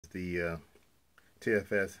the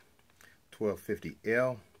TFS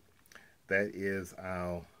 1250L. That is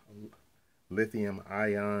our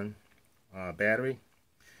lithium-ion battery.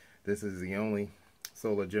 This is the only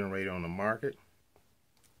solar generator on the market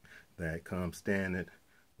that comes standard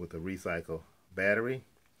with a recycle battery.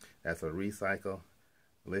 That's a recycle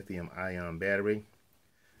lithium-ion battery.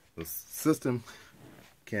 The system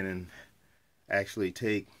can actually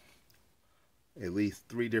take at least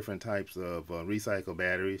 3 different types of recycle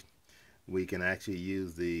batteries. We can actually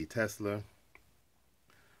use the Tesla,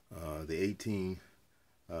 the 18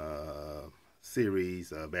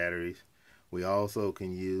 series batteries. We also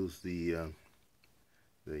can use the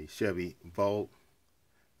Chevy Volt,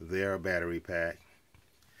 their battery pack,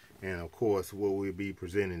 and of course what we'll be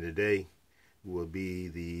presenting today will be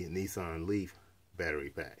the Nissan Leaf battery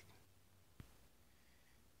pack.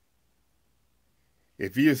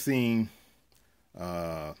 If you've seen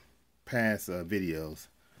past videos,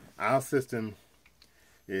 our system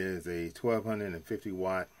is a 1250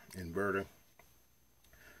 watt inverter.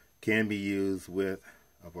 Can be used with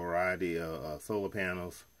a variety of solar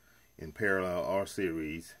panels in parallel or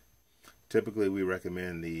series. Typically we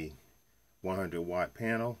recommend the 100 watt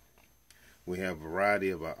panel. We have a variety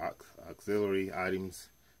of auxiliary items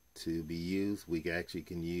to be used. We actually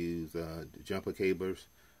can use jumper cables.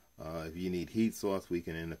 If you need heat source, we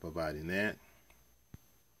can end up providing that.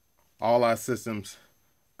 All our systems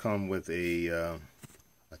come with a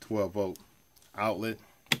 12 volt outlet.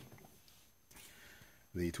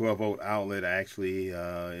 The 12 volt outlet actually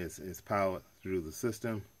is powered through the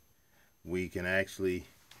system. We can actually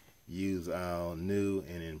use our new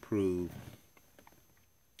and improved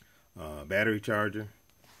battery charger.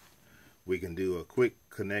 We can do a quick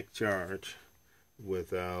connect charge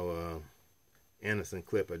with our Anderson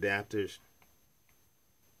clip adapters.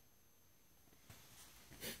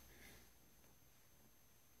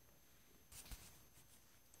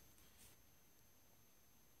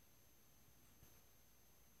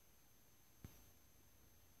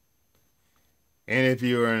 And if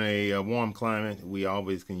you're in a warm climate, we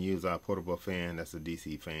always can use our portable fan. That's a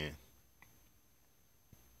DC fan.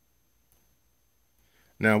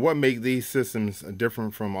 Now, what makes these systems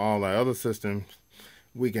different from all our other systems,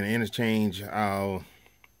 we can interchange our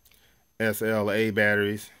SLA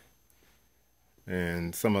batteries,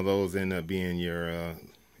 and some of those end up being your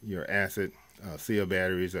acid seal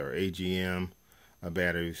batteries or AGM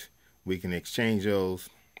batteries. We can exchange those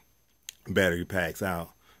battery packs out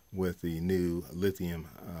with the new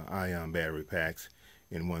lithium-ion battery packs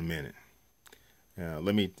in 1 minute.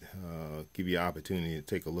 Let me give you an opportunity to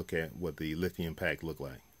take a look at what the lithium pack look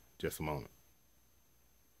like. Just a moment.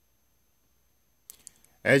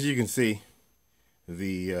 As you can see,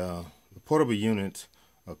 the portable units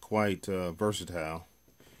are quite versatile.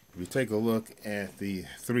 If you take a look at the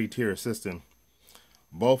 3-tier system,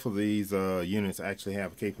 both of these units actually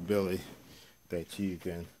have a capability that you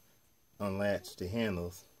can unlatch the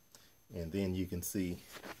handles, and then you can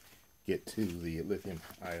get to the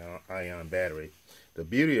lithium-ion battery. The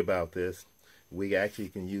beauty about this, we actually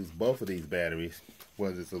can use both of these batteries,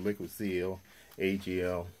 whether it's a liquid seal,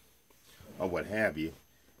 AGL, or what have you,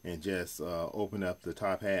 and just open up the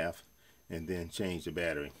top half and then change the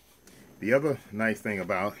battery. The other nice thing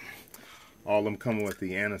about all of them come with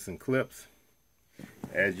the Anderson clips.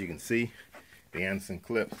 As you can see, the Anderson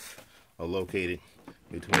clips are located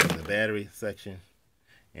between the battery section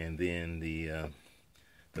and then the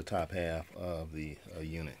top half of the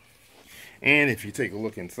unit. And if you take a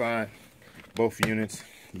look inside both units,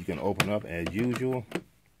 you can open up as usual,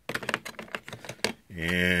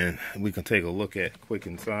 and we can take a look at quick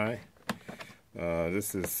inside.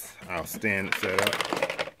 This is our standard setup.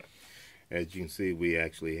 As you can see, we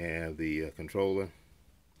actually have the controller,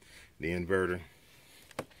 the inverter.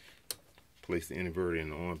 Place the inverter in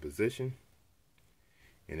the on position,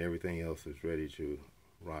 and everything else is ready to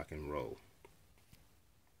rock and roll.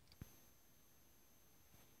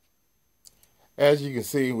 As you can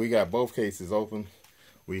see, we got both cases open.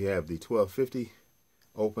 We have the 1250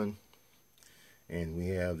 open, and we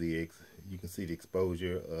have you can see the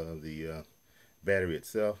exposure of the battery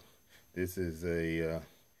itself. This is a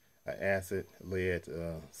acid lead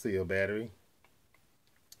seal battery.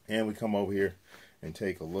 And we come over here and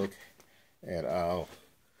take a look at our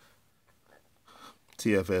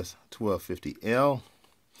TFS 1250L.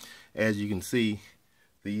 As you can see,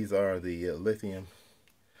 these are the lithium-ion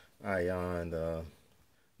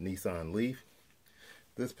Nissan Leaf.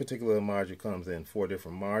 This particular module comes in 4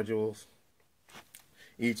 different modules.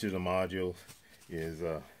 Each of the modules is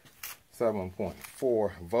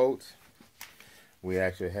 7.4 volts. We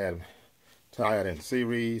actually have tied in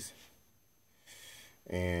series.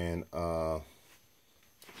 And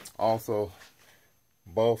also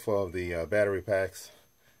both of the battery packs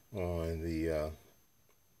on the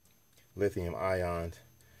lithium-ion,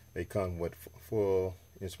 they come with full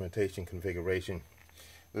instrumentation configuration.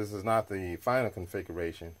 This is not the final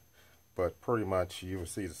configuration, but pretty much you will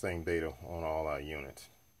see the same data on all our units.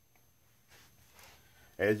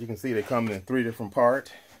 As you can see, they come in 3 different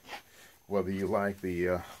parts, whether you like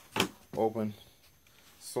the open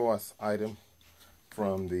source item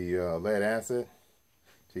from the lead acid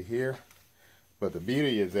to here. But the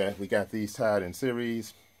beauty is that we got these tied in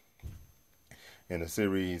series, in a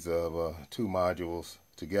series of 2 modules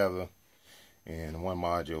together. And one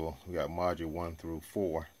module, we got module 1 through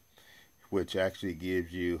 4, which actually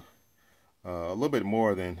gives you a little bit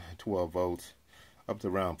more than 12 volts, up to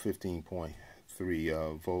around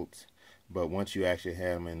 15.3 volts. But once you actually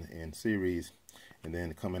have them in series and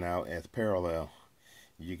then coming out as parallel,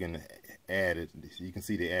 you can add it. You can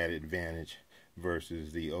see the added advantage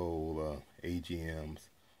versus the old AGMs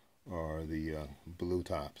or the blue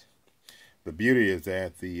tops. The beauty is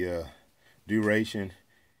that the duration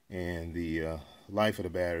and the life of the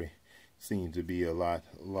battery seems to be a lot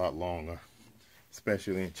longer,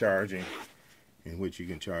 especially in charging, in which you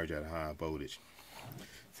can charge at a high voltage.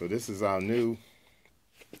 So this is our new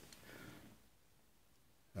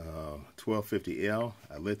 1250L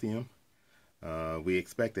lithium. We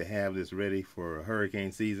expect to have this ready for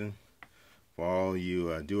hurricane season for all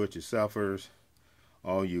you do-it-yourselfers,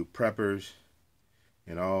 all you preppers,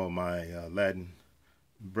 and all my Latin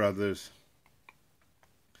brothers,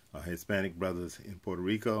 Hispanic brothers in Puerto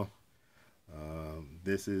Rico.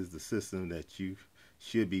 This is the system that you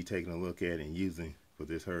should be taking a look at and using for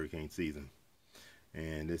this hurricane season.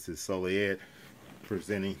 And this is Solar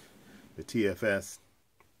presenting the TFS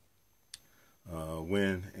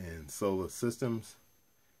Wind and Solar Systems,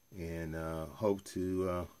 and hope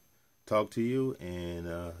to talk to you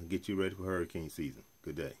and get you ready for hurricane season.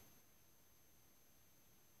 Good day.